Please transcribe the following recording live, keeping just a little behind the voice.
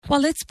Well,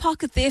 let's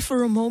park it there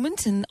for a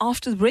moment, and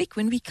after the break,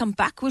 when we come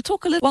back, we'll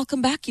talk a little.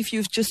 Welcome back. If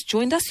you've just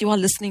joined us, you are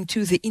listening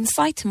to The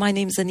Insight. My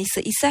name is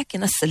Anisa Isak,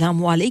 and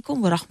Assalamu alaikum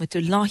wa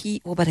rahmatullahi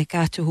wa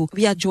barakatuhu.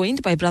 We are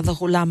joined by Brother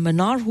Ghulam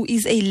Manar, who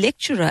is a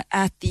lecturer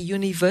at the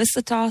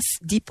Universitas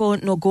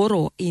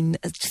Diponegoro in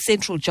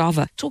Central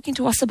Java, talking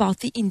to us about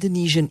the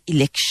Indonesian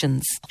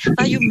elections.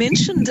 Now, you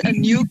mentioned a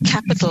new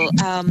capital.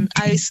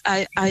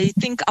 I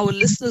think our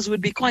listeners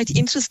would be quite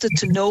interested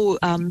to know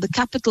the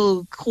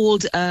capital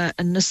called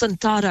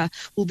Nusantara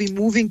will be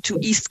moving to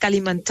East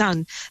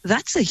Kalimantan.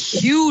 That's a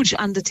huge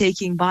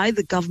undertaking by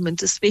the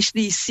government,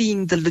 especially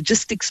seeing the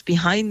logistics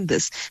behind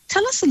this.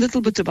 Tell us a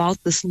little bit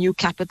about this new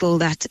capital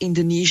that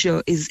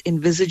Indonesia is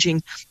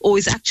envisaging or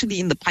is actually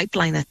in the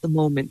pipeline at the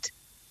moment.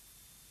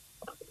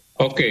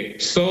 Okay,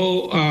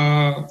 so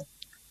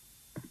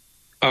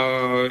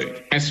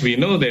as we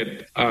know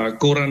that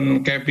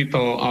current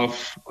capital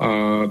of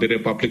the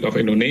Republic of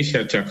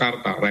Indonesia,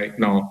 Jakarta, right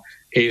now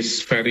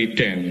is very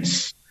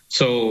dense.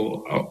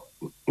 So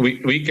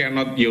we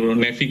cannot,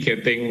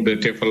 navigating the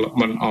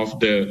development of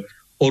the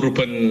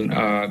urban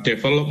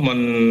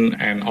development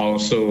and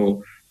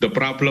also the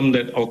problem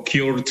that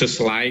occurred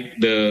just like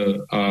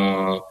the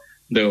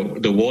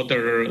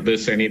water, the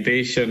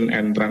sanitation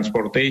and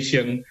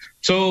transportation.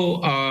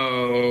 So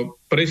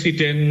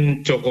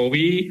President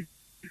Jokowi,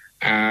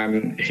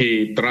 and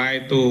he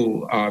tried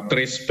to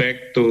trace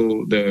back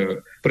to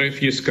the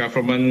previous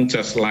government,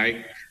 just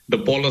like the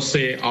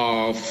policy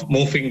of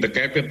moving the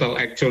capital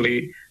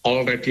actually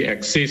already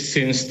exists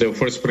since the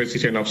first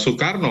president of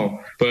Sukarno.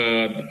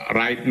 But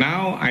right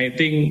now, I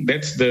think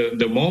that's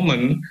the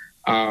moment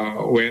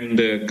when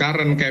the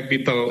current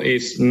capital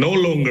is no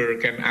longer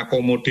can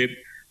accommodate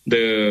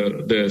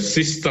the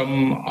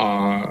system,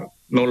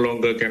 no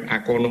longer can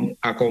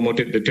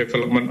accommodate the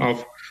development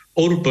of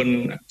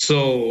urban.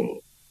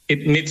 So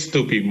it needs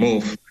to be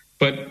moved.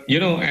 But,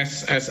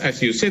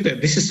 as you said,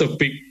 that this is a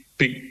big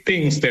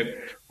things that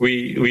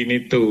we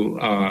need to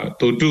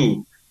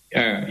do.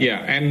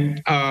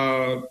 And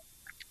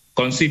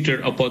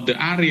consider about the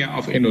area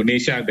of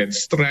Indonesia that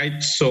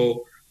stretch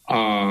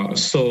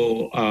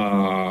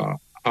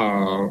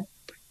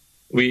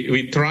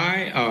we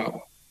try,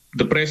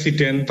 the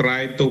president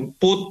tried to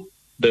put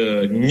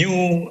the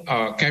new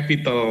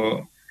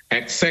capital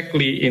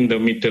exactly in the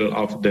middle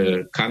of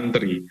the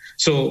country.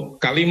 So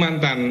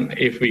Kalimantan,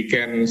 if we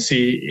can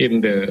see in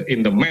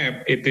the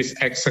map, it is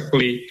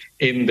exactly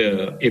in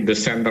the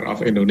center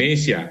of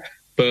Indonesia.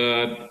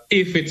 But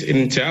if it's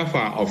in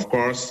Java, of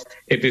course,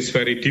 it is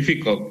very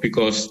difficult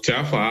because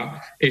Java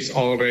is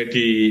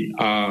already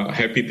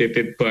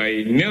habitated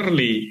by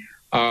nearly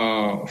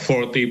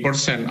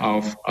 40%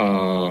 of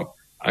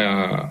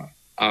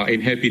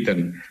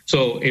inhabitants.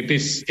 So it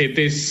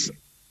is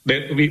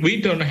that we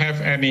don't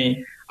have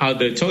any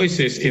other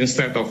choices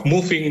instead of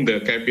moving the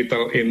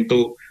capital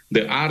into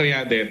the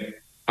area that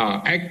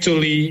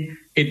actually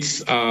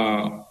it's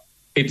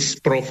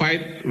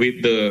provide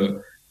with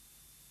the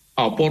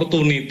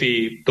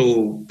opportunity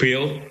to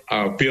build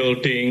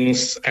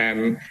buildings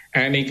and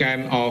any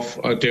kind of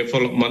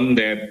development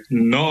that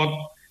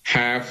not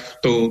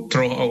have to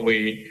throw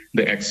away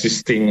the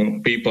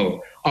existing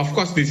people. Of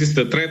course, this is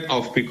the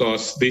trade-off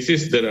because this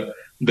is the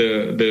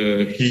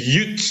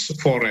huge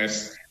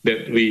forest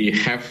that we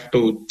have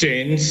to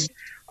change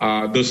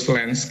those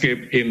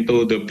landscape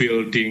into the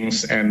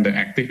buildings and the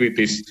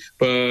activities.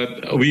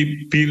 But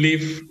we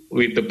believe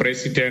with the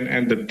president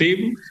and the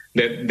team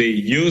that they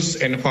use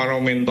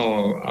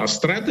environmental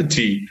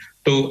strategy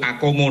to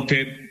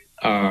accommodate,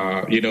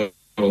 the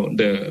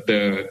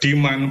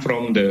demand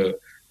from the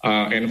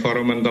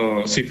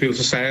environmental civil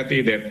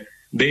society that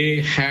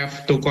they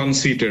have to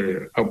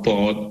consider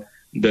about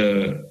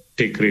the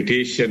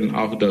degradation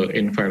of the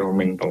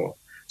environmental.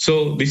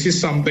 So this is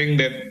something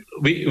that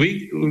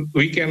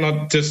we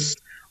cannot just,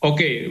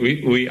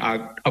 we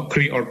are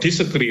agree or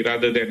disagree,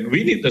 rather than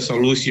we need a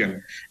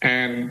solution.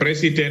 And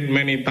President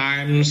many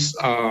times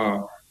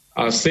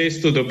says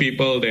to the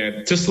people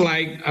that just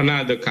like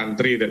another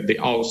country that they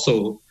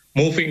also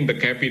moving the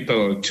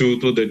capital due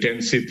to the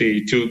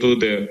density, due to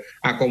the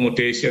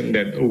accommodation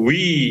that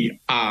we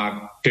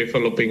are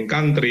developing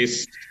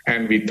countries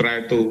and we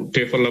try to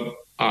develop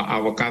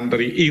our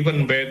country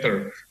even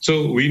better.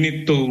 So we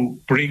need to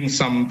bring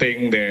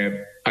something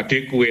that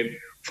adequate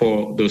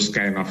for those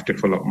kind of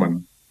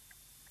development.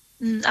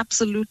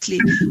 Absolutely.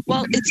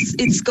 Well,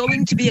 it's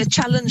going to be a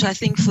challenge, I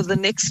think, for the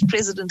next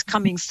president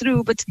coming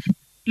through. But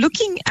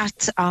looking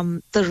at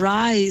the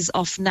rise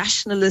of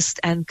nationalist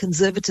and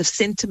conservative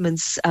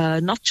sentiments,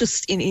 not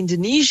just in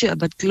Indonesia,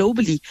 but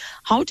globally,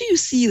 how do you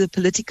see the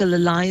political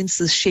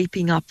alliances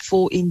shaping up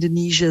for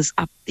Indonesia's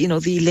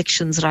the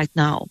elections right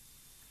now?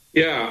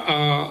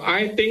 Yeah,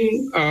 I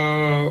think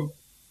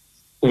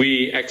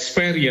we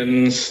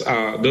experience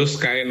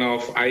those kind of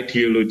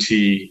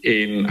ideology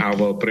in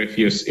our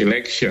previous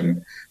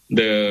election.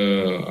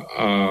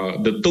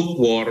 the tug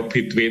war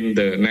between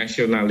the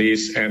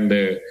nationalists and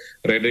the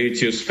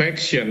religious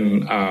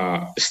faction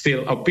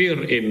still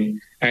appear in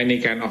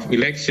any kind of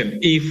election,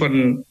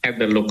 even at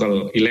the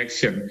local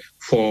election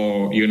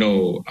for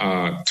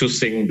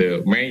choosing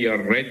the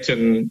mayor,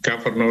 regent,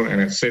 governor,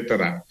 and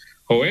etc.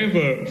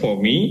 However,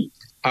 for me,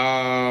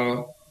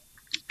 I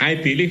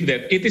believe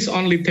that it is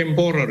only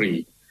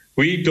temporary.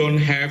 We don't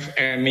have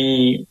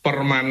any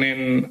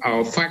permanent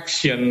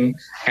faction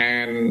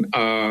and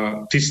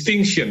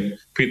distinction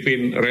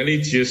between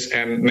religious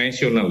and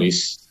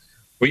nationalists.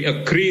 We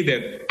agree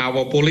that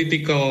our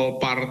political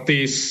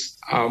parties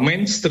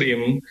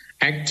mainstream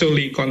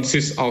actually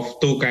consists of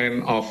two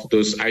kinds of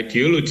those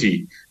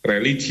ideology: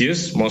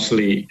 religious,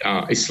 mostly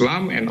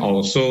Islam, and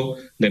also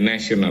the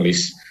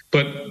nationalists.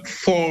 But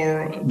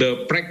for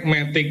the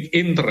pragmatic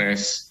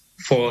interest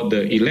for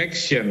the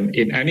election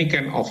in any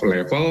kind of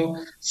level,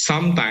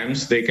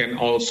 sometimes they can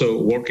also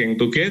working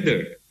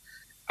together.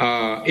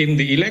 In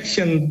the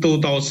election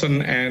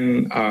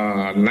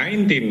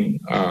 2019,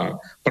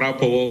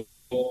 Prabowo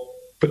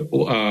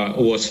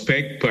was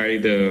backed by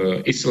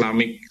the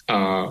Islamic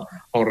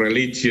or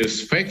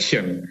religious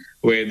faction,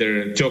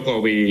 whether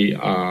Jokowi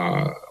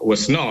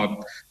was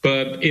not.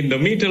 But in the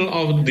middle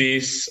of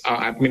this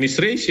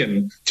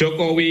administration,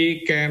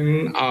 Jokowi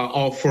can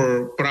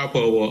offer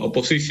Prabowo a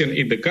position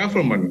in the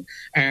government,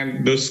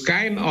 and those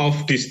kind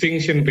of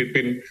distinction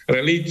between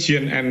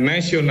religion and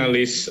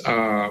nationalist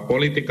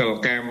political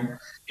camp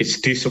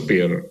is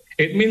disappear.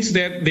 It means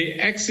that they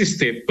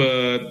existed,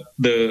 but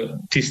the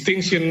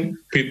distinction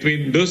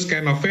between those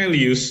kind of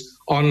values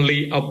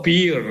only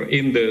appear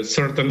in the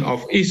certain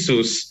of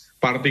issues,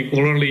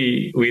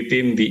 particularly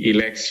within the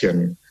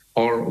election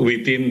or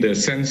within the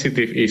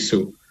sensitive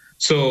issue.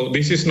 So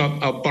this is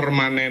not a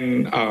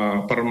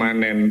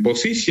permanent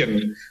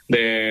position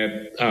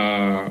that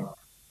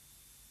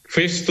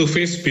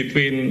face-to-face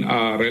between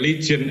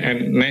religion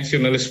and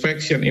nationalist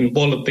faction in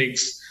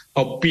politics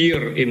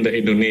appear in the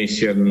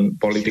Indonesian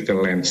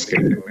political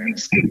landscape.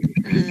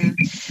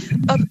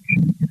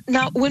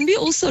 Now, when we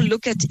also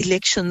look at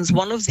elections,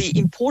 one of the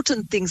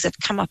important things that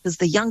come up is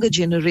the younger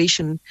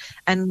generation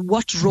and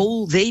what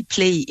role they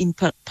play in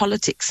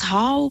politics.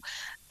 How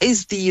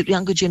is the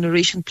younger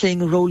generation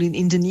playing a role in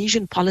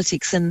Indonesian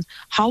politics, and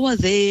how are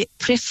their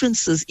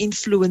preferences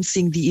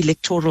influencing the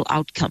electoral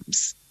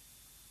outcomes?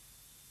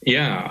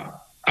 Yeah.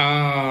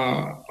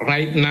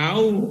 Right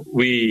now,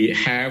 we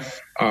have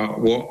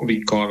what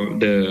we call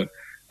the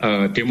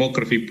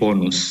demography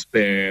bonus,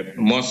 that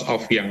most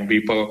of young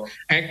people,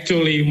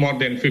 actually more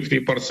than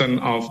 50%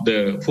 of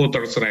the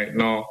voters right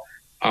now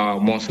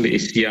mostly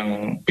is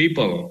young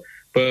people.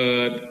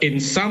 But in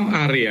some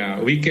area,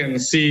 we can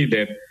see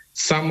that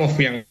some of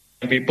young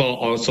people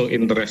also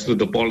interested in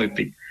the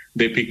politics.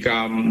 They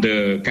become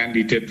the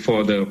candidate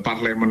for the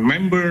parliament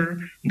member,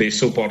 they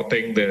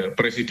supporting the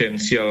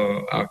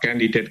presidential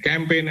candidate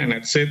campaign, and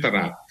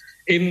etc.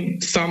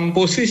 In some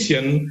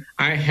position,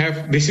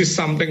 this is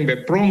something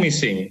that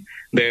promising,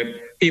 that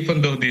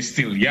even though they're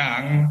still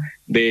young,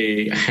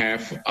 they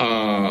have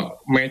a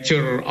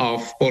mature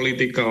of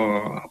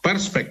political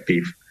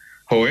perspective.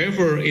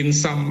 However, in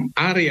some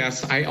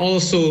areas, I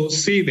also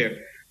see that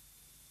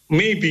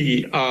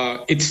maybe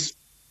it's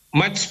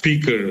much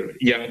bigger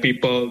young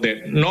people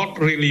that not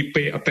really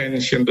pay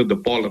attention to the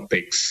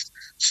politics.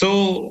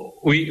 So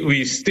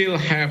we still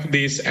have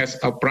this as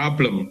a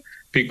problem,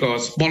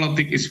 because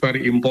politics is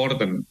very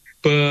important.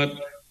 But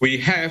we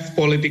have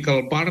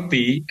political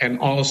party and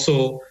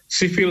also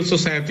civil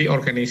society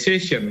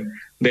organization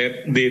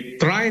that they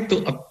try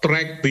to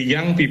attract the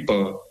young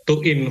people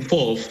to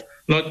involve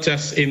not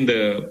just in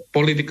the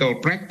political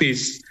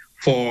practice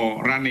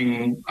for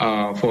running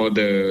for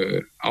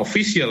the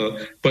official,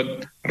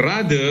 but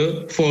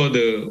rather for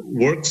the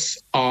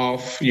works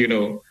of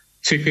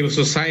civil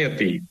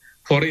society.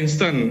 For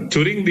instance,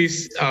 during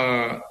this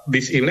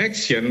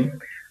election,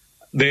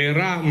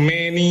 there are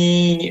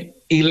many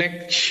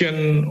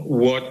election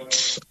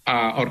watch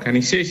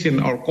organization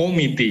or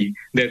committee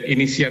that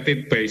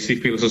initiated by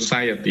civil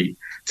society.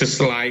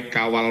 Just like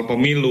Kawal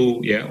Pemilu,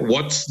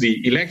 watch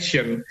the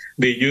election,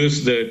 they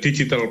use the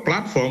digital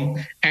platform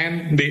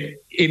and they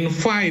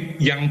invite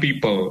young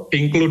people,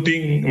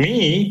 including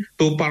me,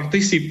 to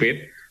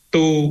participate,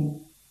 to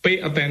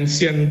pay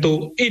attention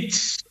to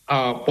each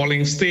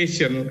polling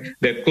station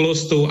that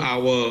close to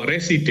our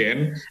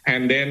resident,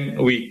 and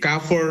then we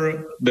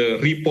cover the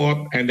report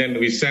and then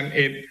we send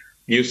it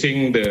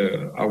using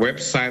the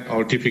website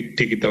or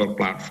digital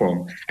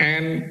platform.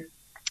 And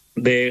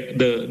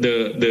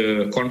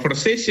the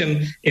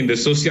conversation in the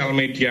social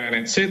media and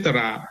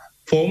etc.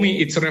 For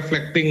me, it's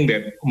reflecting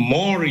that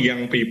more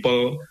young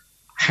people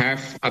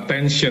have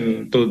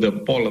attention to the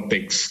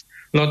politics,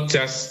 not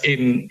just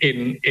in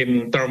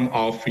terms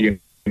of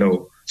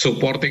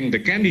supporting the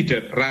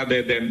candidate,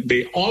 rather than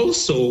they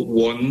also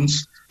want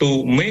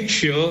to make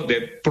sure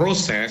that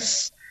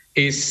process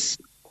is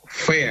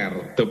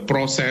fair, the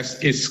process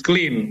is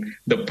clean,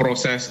 the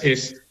process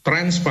is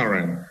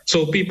transparent,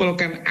 so people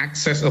can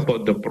access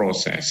about the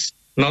process,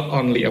 not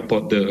only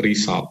about the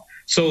result.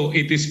 So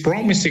it is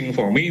promising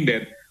for me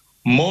that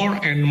more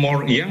and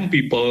more young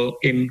people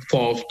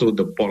involved to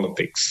the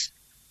politics.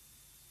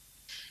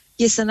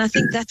 Yes, and I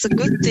think that's a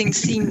good thing,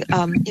 seeing,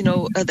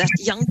 that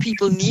young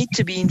people need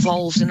to be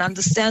involved and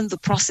understand the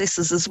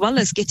processes as well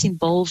as get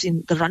involved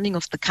in the running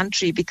of the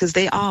country, because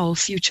they are our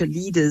future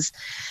leaders.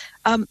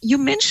 You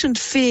mentioned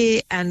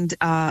fair and,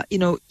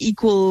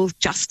 equal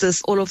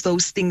justice, all of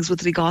those things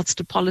with regards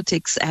to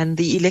politics and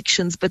the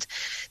elections, but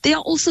there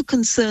are also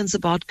concerns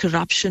about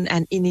corruption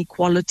and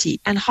inequality.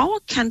 And how are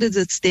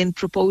candidates then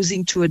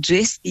proposing to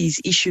address these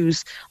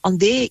issues on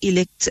their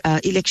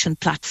election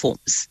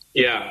platforms?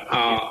 Yeah,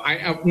 I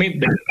admit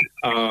that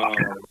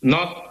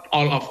not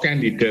all of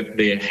candidates,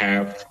 they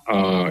have,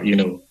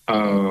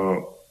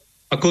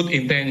 a good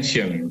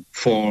intention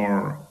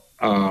for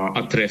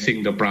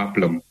addressing the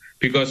problem.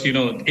 Because,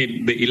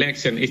 in the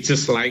election, it's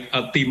just like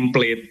a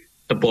template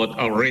about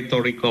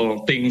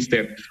rhetorical things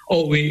that,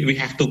 we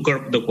have to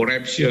curb the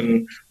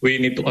corruption, we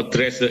need to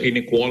address the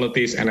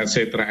inequalities, and et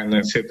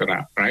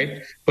cetera,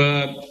 right?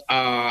 But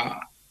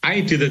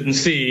I didn't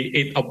see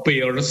it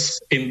appears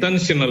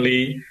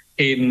intentionally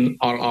in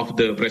all of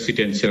the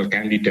presidential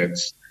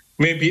candidates.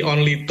 Maybe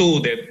only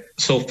two that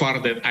so far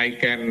that I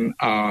can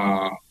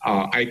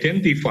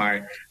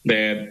identify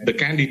that the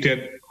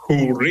candidate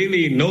who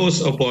really knows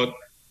about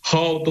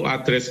how to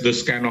address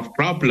this kind of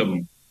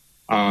problem,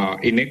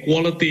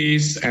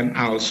 inequalities and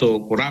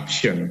also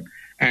corruption.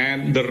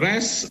 And the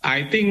rest,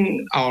 I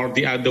think, or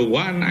the other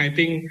one, I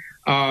think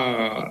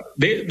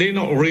they're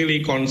not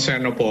really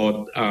concerned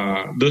about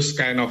those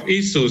kind of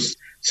issues,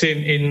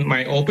 since in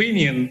my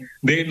opinion,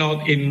 they're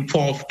not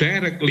involved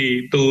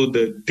directly to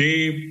the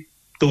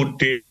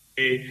day-to-day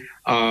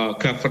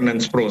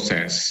governance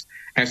process.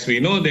 As we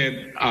know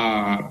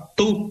that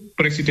two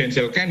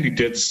presidential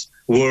candidates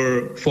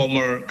were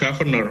former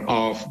governor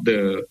of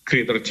the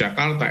Greater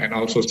Jakarta and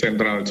also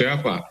Central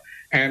Java.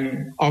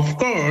 And of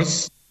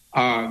course,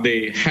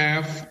 they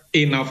have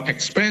enough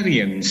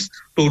experience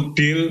to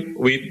deal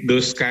with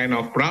those kind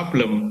of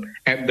problem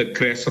at the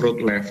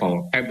grassroots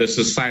level, at the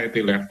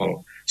society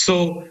level.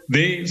 So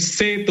they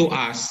say to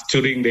us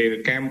during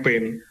their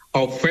campaign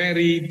a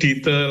very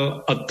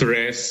detailed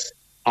address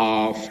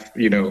of,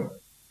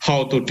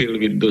 how to deal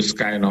with those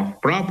kind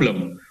of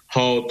problem,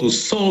 how to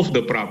solve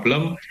the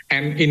problem,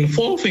 and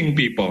involving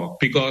people.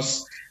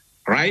 Because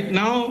right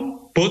now,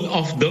 both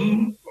of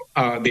them,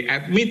 they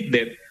admit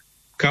that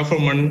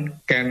government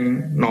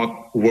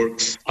cannot work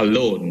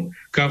alone.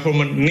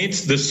 Government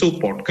needs the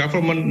support.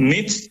 Government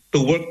needs to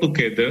work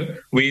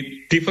together with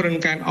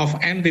different kind of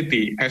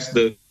entity as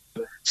the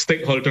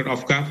stakeholder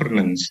of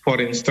governance. For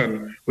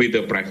instance, with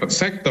the private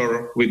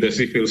sector, with the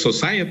civil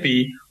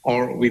society,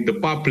 or with the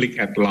public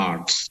at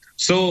large.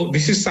 So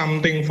this is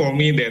something for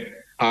me that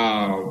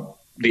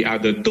the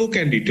other two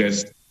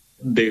candidates,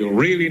 they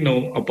really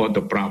know about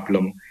the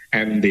problem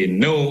and they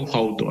know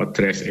how to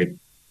address it.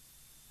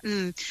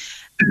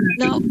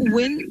 Now,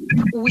 when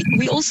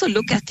we also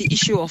look at the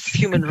issue of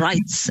human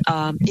rights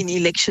in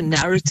election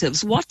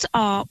narratives,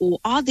 are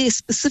there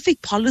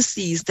specific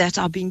policies that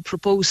are being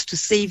proposed to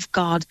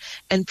safeguard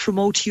and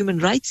promote human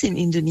rights in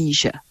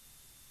Indonesia?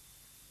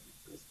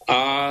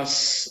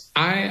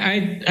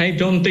 I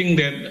don't think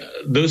that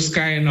those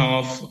kind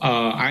of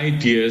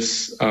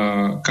ideas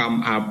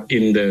come up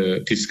in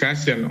the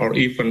discussion or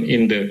even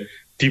in the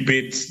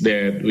debates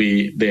that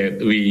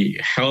we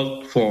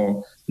held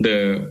for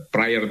the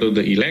prior to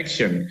the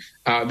election.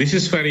 This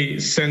is very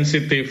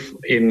sensitive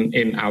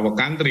in our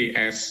country,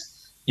 as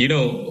you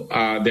know,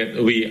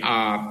 that we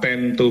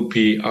tend to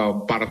be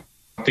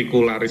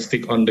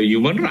particularistic on the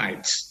human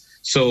rights.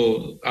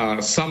 So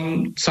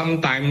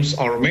sometimes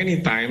or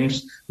many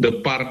times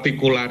the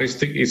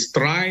particularistic is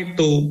try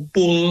to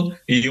pull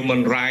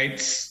human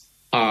rights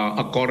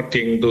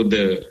according to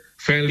the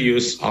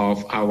values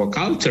of our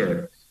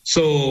culture.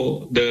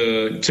 So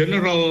the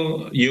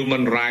general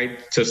human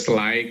right, just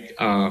like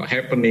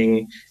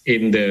happening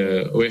in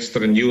the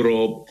Western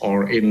Europe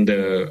or in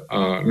the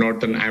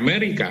Northern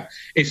America,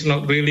 is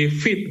not really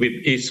fit with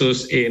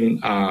issues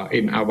in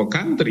our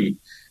country.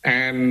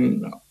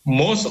 And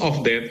most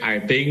of that, I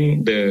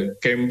think, the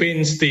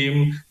campaigns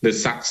team, the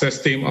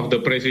success team of the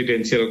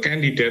presidential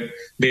candidate,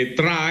 they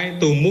try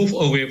to move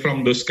away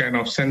from those kind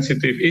of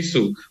sensitive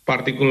issue,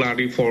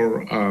 particularly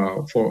for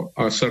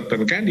a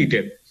certain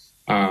candidate.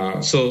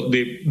 So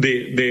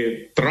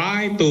they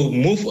try to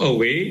move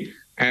away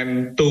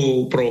and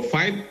to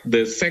provide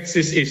the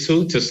sexist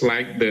issue, just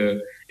like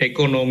the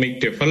economic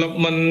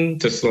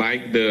development, just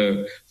like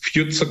the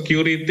food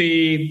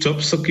security,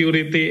 job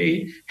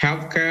security,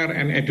 healthcare,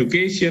 and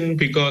education,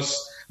 because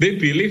they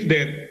believe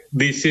that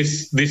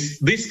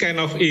this kind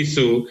of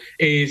issue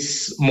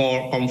is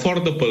more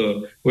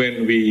comfortable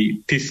when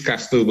we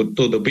discuss to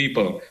the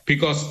people,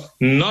 because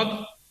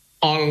not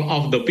all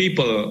of the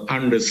people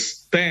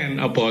understand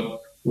about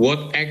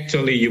what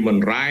actually human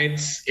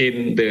rights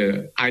in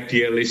the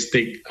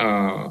idealistic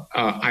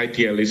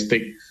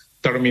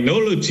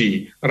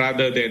terminology,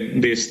 rather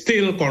than they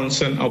still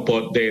concerned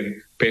about their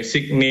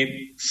basic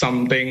need,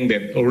 something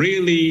that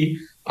really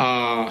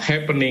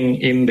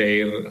happening in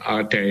their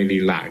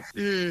daily life.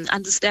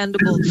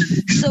 Understandable.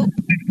 So,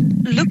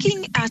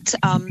 looking at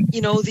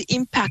the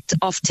impact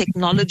of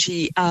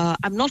technology,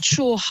 I'm not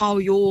sure how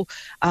your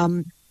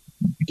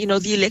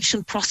the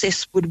election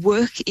process would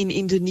work in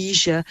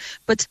Indonesia,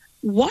 but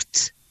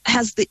what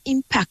has the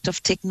impact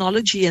of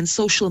technology and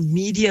social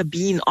media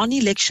been on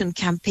election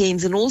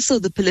campaigns and also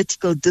the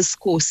political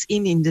discourse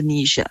in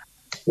Indonesia?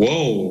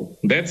 Whoa,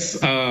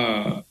 that's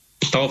a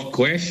tough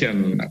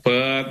question,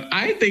 but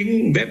I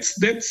think that's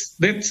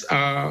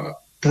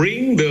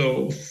bring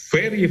the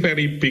very,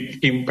 very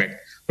big impact,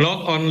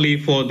 not only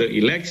for the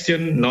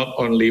election, not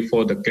only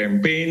for the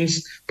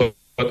campaigns, but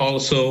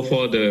also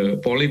for the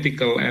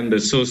political and the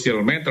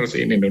social matters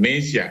in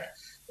Indonesia.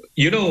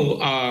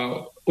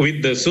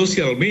 With the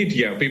social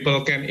media,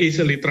 people can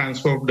easily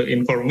transfer the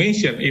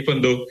information,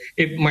 even though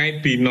it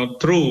might be not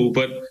true,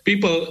 but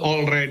people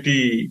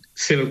already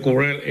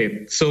circulate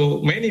it. So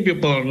many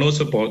people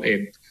knows about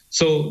it.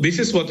 So this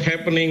is what's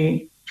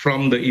happening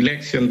from the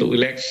election to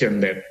election,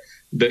 that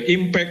the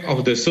impact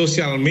of the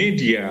social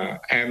media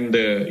and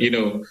the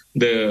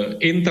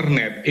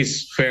internet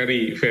is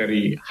very,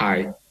 very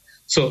high.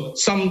 So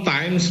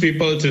sometimes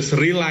people just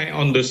rely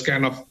on this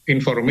kind of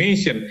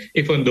information,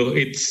 even though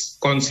it's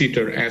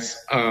considered as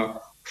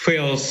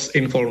false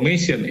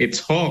information, it's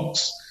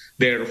hoax.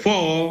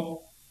 Therefore,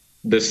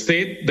 the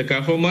state, the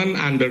government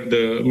under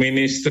the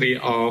Ministry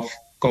of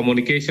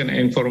Communication and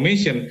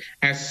Information,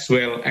 as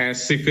well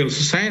as civil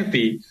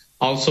society,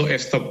 also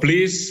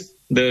establish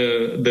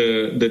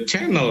the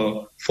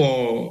channel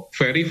for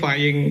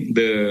verifying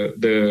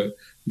the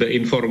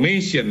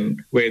information,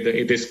 whether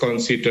it is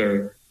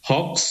considered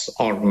hoax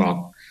or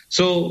not.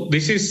 So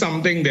this is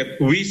something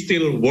that we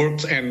still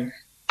work, and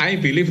I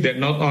believe that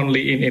not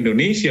only in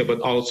Indonesia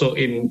but also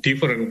in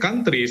different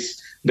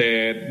countries,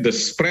 that the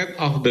spread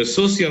of the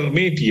social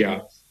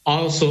media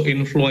also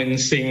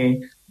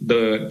influencing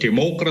the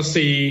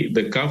democracy,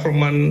 the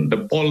government,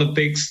 the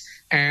politics,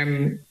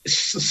 and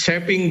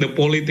shaping the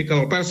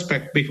political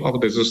perspective of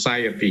the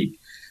society.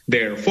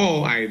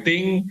 Therefore, I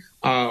think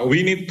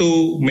we need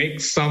to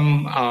make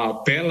some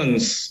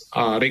balance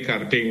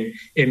regarding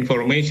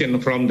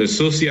information from the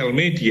social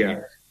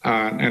media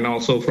and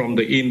also from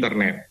the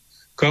internet.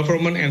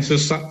 Government and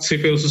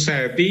civil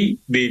society,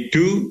 they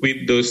do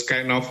with those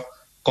kind of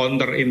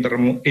counter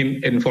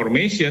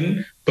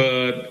information,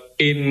 but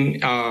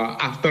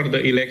after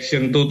the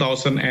election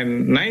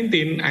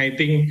 2019, I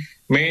think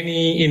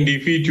many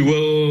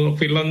individual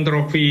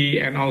philanthropy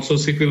and also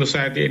civil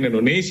society in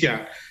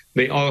Indonesia,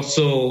 they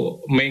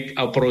also make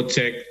a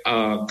project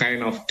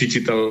kind of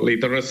digital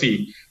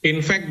literacy.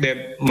 In fact,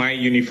 that my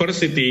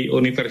university,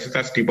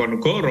 Universitas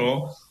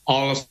Diponegoro,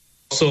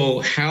 also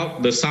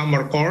held the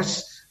summer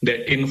course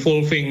that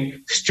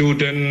involving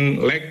student,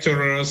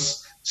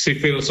 lecturers,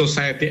 civil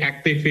society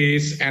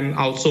activists, and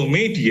also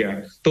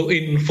media to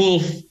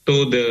involve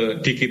to the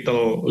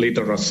digital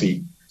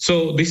literacy.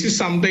 So this is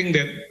something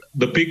that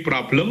the big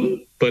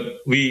problem,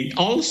 but we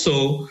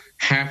also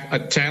have a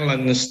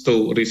challenge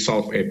to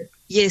resolve it.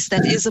 Yes,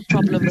 that is a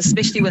problem,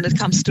 especially when it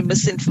comes to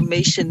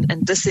misinformation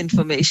and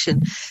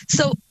disinformation.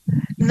 So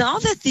now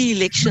that the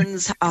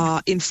elections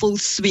are in full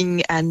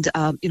swing and,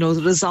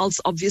 the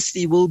results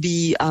obviously will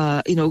be,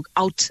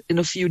 out in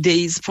a few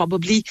days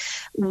probably,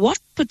 what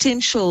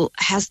potential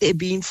has there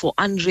been for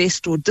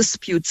unrest or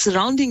dispute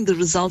surrounding the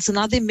results? And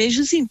are there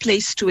measures in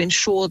place to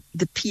ensure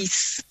the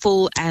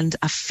peaceful and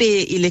a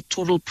fair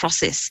electoral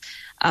process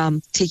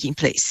taking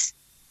place?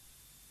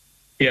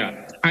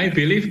 Yeah, I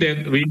believe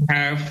that we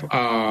have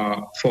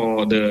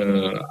for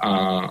the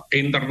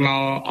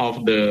internal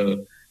of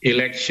the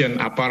election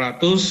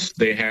apparatus,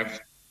 they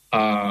have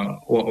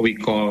what we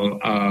call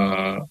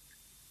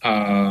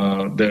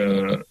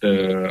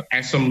the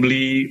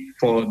assembly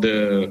for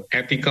the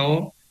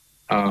ethical,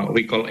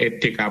 we call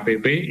it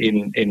DKPP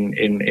in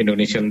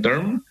Indonesian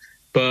term.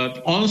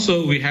 But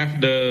also we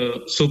have the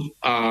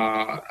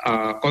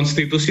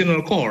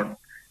constitutional court,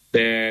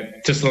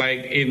 that just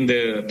like in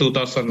the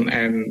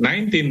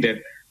 2019,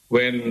 that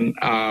when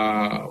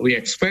we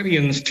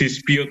experience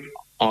dispute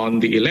on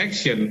the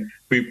election,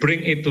 we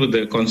bring it to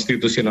the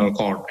constitutional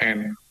court.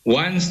 And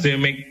once they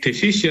make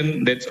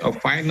decision, that's a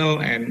final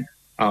and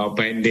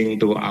binding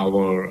to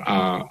our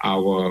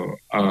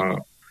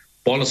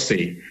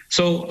policy.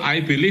 So I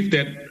believe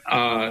that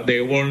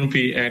there won't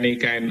be any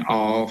kind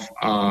of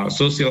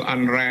social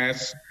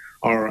unrest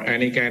or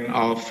any kind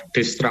of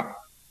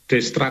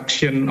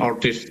destruction or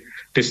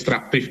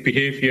destructive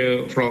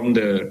behavior from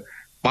the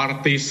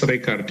parties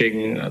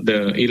regarding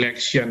the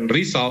election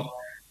result,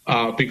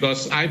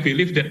 because I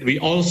believe that we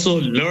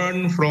also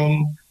learn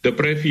from the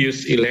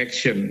previous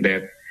election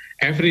that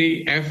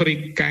every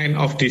kind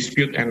of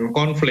dispute and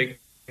conflict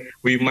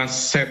we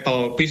must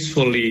settle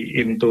peacefully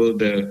into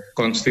the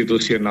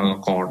constitutional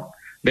court.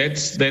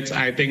 That's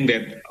I think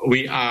that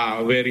we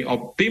are very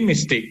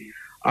optimistic.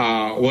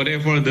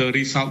 Whatever the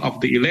result of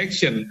the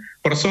election,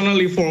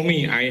 personally for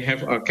me, I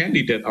have a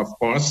candidate, of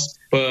course,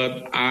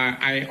 but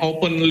I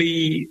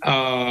openly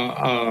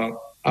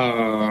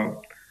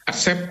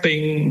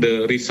accepting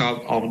the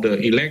result of the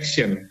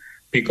election,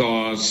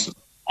 because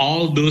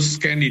all those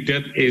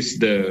candidate is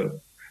the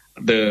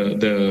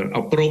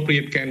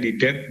appropriate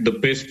candidate, the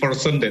best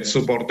person that's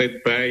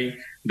supported by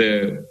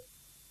the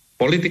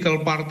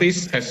political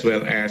parties as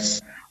well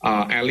as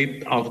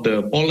elite of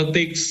the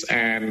politics.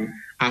 And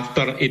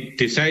after it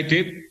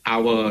decided,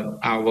 our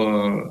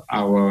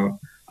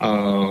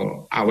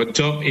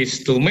job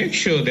is to make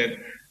sure that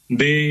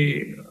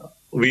they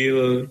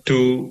will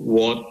do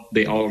what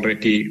they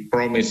already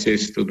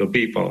promises to the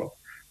people.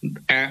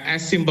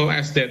 As simple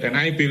as that. And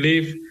I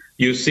believe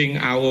using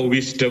our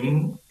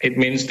wisdom, it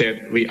means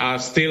that we are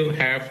still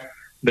have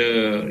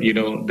the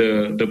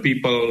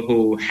people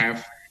who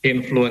have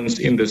influence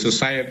in the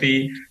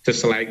society,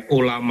 just like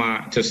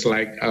ulama, just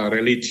like a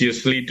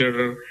religious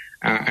leader,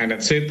 and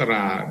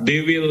etc.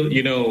 They will,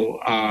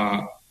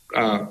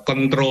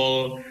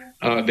 control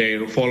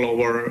their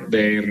follower,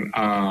 their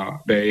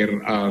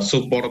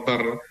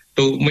supporter,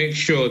 to make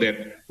sure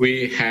that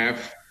we have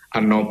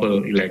a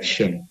noble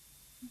election.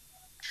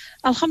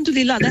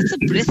 Alhamdulillah, that's a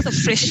breath of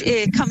fresh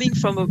air coming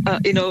from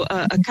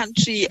a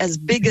country as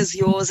big as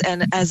yours,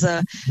 and as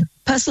a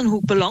person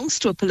who belongs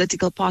to a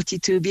political party,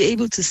 to be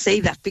able to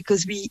say that,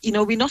 because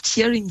we're not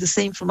hearing the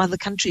same from other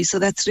countries. So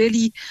that's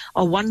really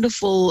a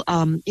wonderful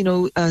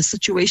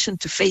situation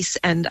to face.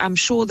 And I'm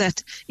sure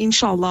that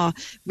inshallah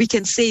we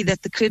can say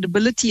that the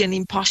credibility and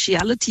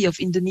impartiality of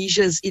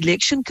Indonesia's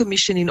election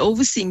commission in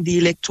overseeing the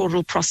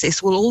electoral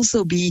process will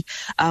also be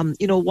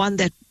one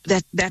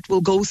that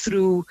will go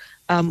through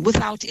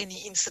without any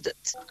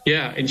incident.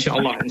 Yeah,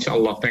 inshallah.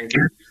 Thank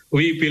you.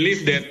 We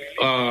believe that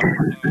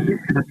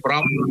the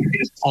problem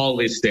is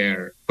always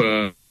there,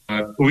 but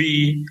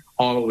we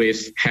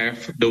always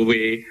have the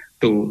way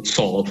to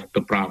solve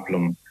the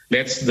problem.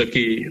 That's the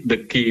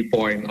key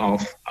point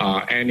of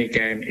any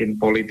kind in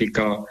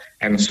political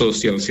and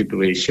social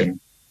situation.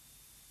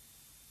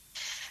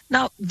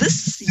 Now,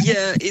 this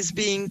year is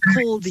being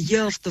called the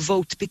year of the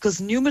vote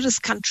because numerous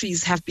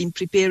countries have been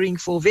preparing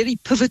for very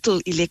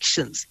pivotal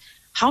elections.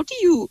 How do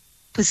you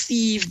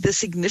perceive the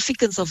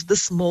significance of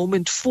this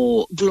moment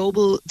for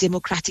global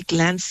democratic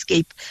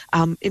landscape,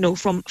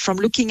 from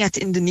looking at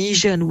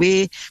Indonesia and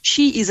where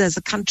she is as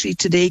a country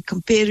today,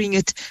 comparing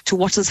it to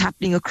what is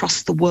happening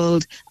across the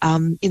world,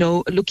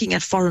 looking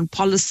at foreign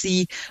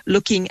policy,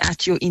 looking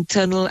at your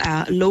internal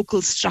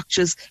local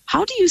structures.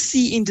 How do you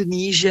see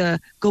Indonesia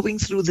going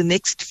through the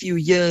next few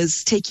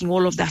years, taking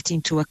all of that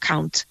into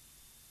account?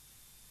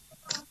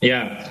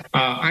 Yeah,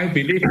 I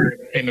believe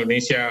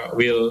Indonesia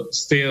will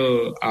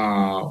still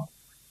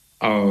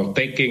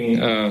taking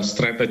a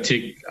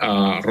strategic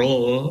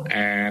role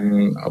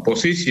and a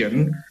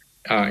position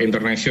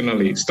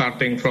internationally,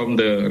 starting from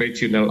the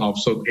regional of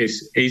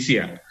Southeast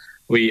Asia.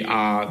 We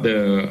are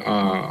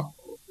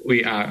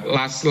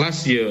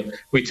last year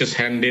we just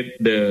handed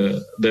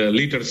the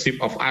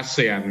leadership of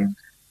ASEAN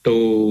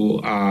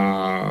to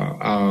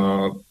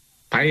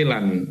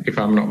Thailand, if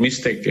I'm not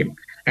mistaken.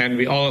 And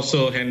we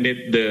also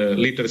handed the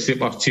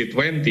leadership of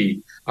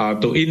G20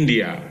 to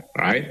India,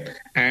 right?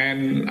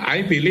 And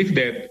I believe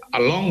that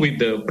along with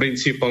the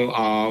principle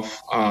of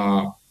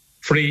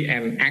free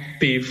and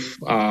active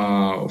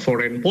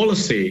foreign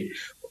policy,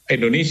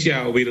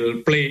 Indonesia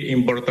will play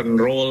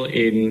important role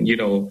in,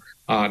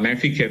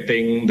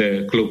 navigating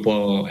the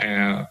global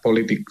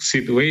political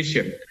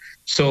situation.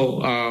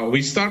 So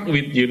we start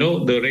with,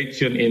 the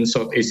region in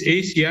Southeast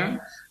Asia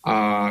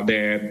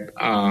that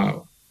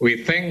we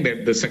think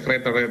that the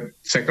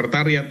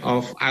Secretariat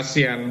of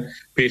ASEAN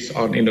based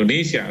on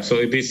Indonesia. So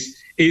it is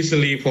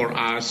easily for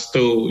us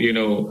to,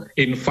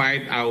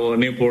 invite our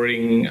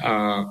neighboring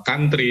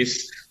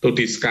countries to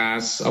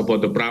discuss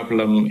about the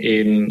problem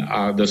in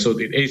the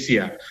Southeast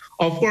Asia.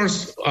 Of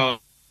course,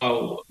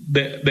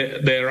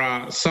 there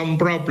are some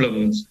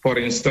problems. For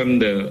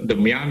instance, the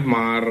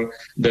Myanmar,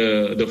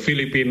 the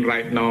Philippines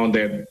right now,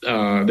 that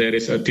there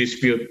is a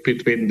dispute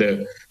between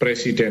the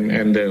president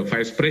and the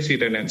vice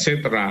president,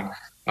 etc.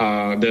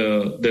 The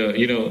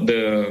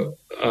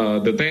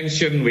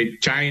tension with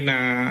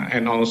China,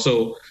 and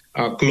also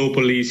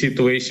globally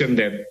situation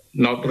that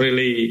not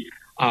really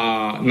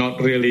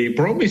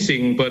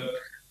promising. But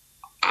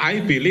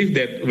I believe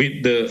that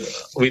with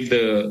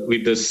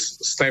the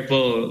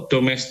stable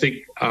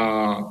domestic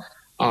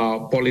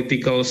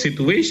political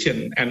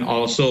situation, and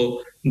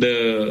also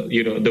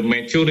the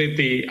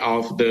maturity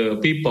of the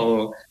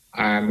people,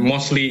 and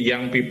mostly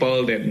young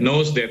people, that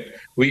knows that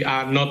we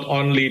are not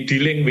only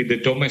dealing with the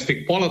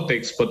domestic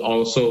politics, but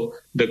also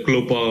the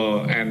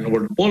global and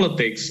world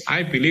politics.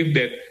 I believe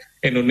that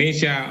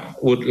Indonesia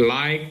would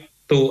like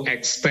to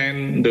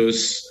extend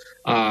those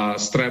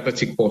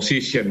strategic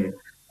position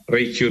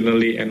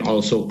regionally and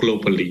also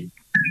globally.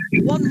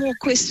 One more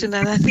question,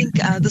 and I think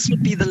this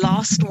would be the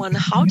last one.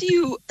 How do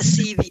you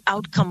see the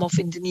outcome of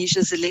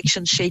Indonesia's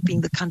election shaping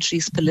the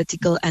country's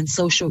political and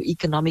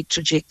socio-economic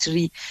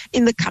trajectory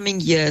in the coming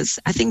years?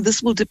 I think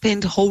this will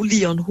depend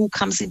wholly on who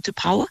comes into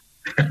power.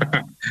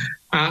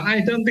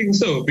 I don't think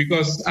so,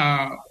 because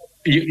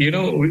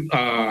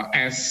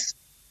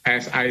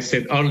as I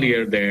said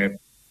earlier, that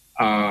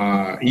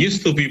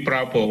used to be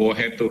Prabowo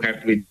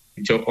head-to-head with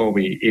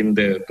Jokowi in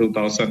the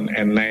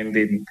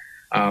 2019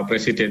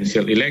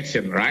 presidential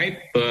election, right?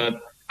 But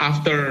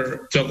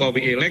after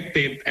Jokowi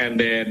elected and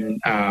then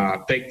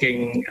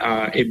taking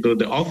into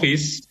the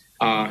office,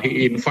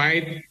 he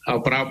invited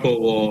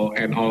Prabowo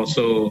and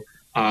also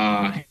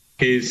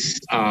his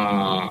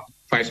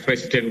vice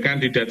president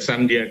candidate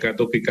Sandiaga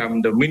to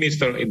become the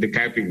minister in the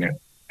cabinet.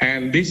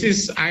 And this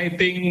is, I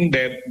think,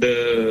 that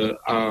the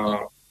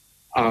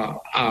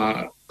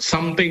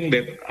something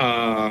that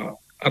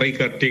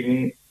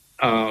regarding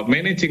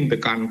managing the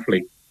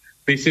conflict.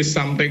 This is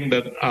something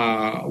that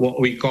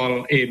what we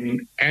call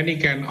in any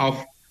kind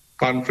of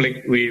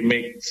conflict, we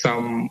make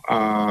some,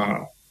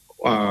 I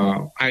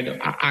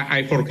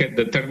forget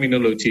the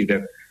terminology,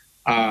 that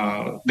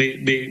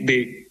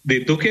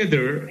they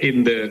together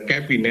in the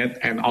cabinet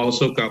and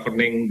also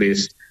governing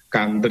this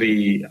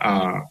country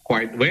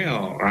quite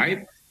well,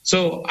 right?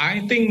 So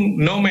I think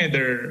no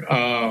matter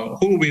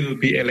who will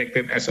be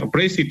elected as a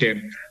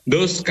president,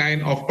 those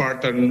kind of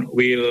pattern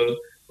will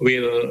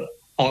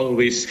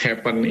always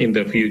happen in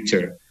the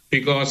future,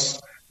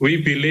 because we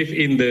believe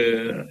in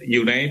the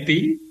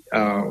unity.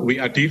 We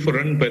are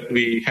different, but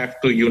we have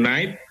to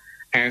unite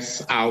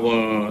as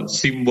our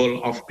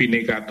symbol of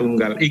Bhinneka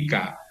Tunggal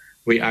Ika.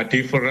 We are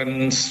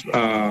different,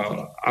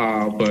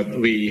 but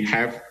we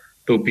have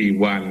to be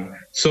one.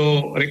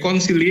 So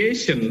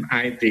reconciliation,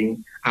 I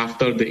think,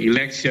 after the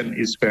election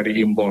is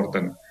very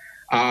important.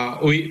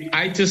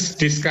 I just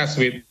discussed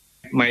with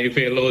my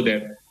fellow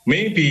that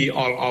maybe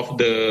all of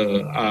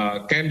the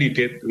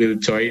candidates will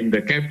join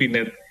the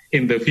cabinet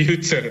in the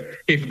future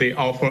if they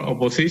offer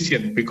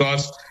opposition,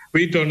 because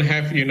we don't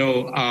have,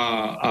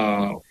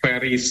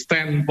 very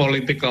stand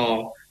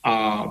political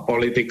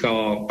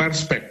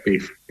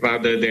perspective,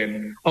 rather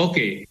than,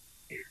 okay,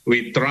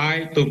 we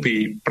try to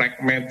be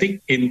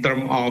pragmatic in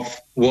terms of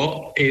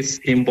what is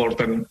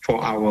important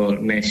for our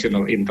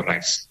national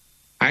interest.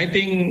 I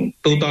think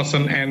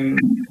 2010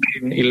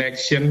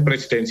 election,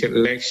 presidential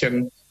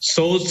election,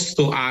 shows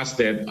to us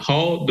that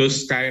how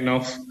those kind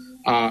of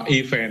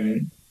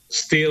event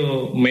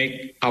still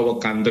make our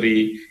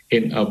country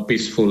in a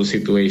peaceful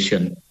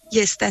situation.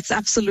 Yes, that's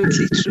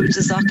absolutely true.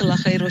 Jazakallah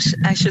khair.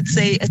 I should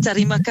say,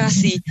 Terima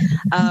kasih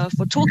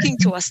for talking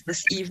to us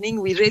this evening.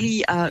 We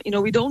really,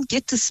 we don't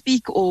get to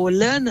speak or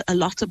learn a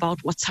lot about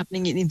what's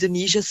happening in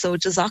Indonesia. So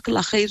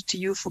Jazakallah khair to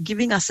you for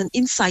giving us an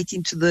insight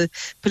into the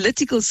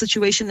political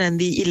situation and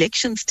the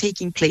elections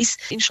taking place.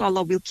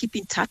 Inshallah, we'll keep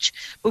in touch.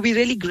 But we're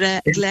really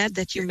glad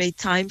that you made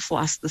time for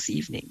us this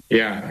evening.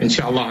 Yeah,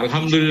 inshallah.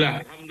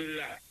 Alhamdulillah.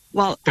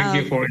 Well,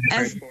 thank you for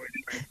inviting.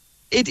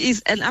 It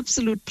is an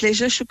absolute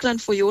pleasure. Shukran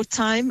for your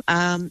time.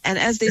 And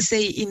as they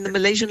say in the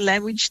Malaysian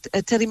language,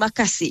 terima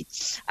kasih.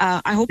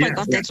 I hope I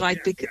got that right.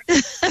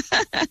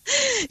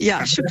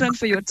 Yeah, shukran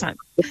for your time.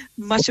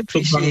 Much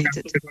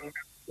appreciated.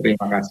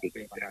 Terima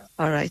kasih.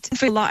 All right.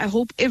 I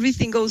hope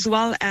everything goes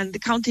well and the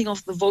counting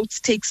of the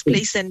votes takes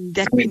place and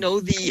that we know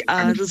the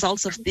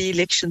results of the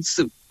election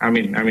soon.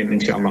 Amin,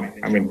 inshallah.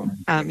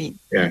 Amin.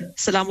 Yeah.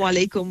 Assalamu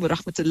alaikum wa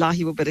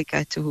rahmatullahi wa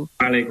barakatuhu.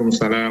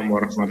 Waalaikumsalam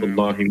wa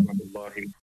rahmatullahi wa barakatuh.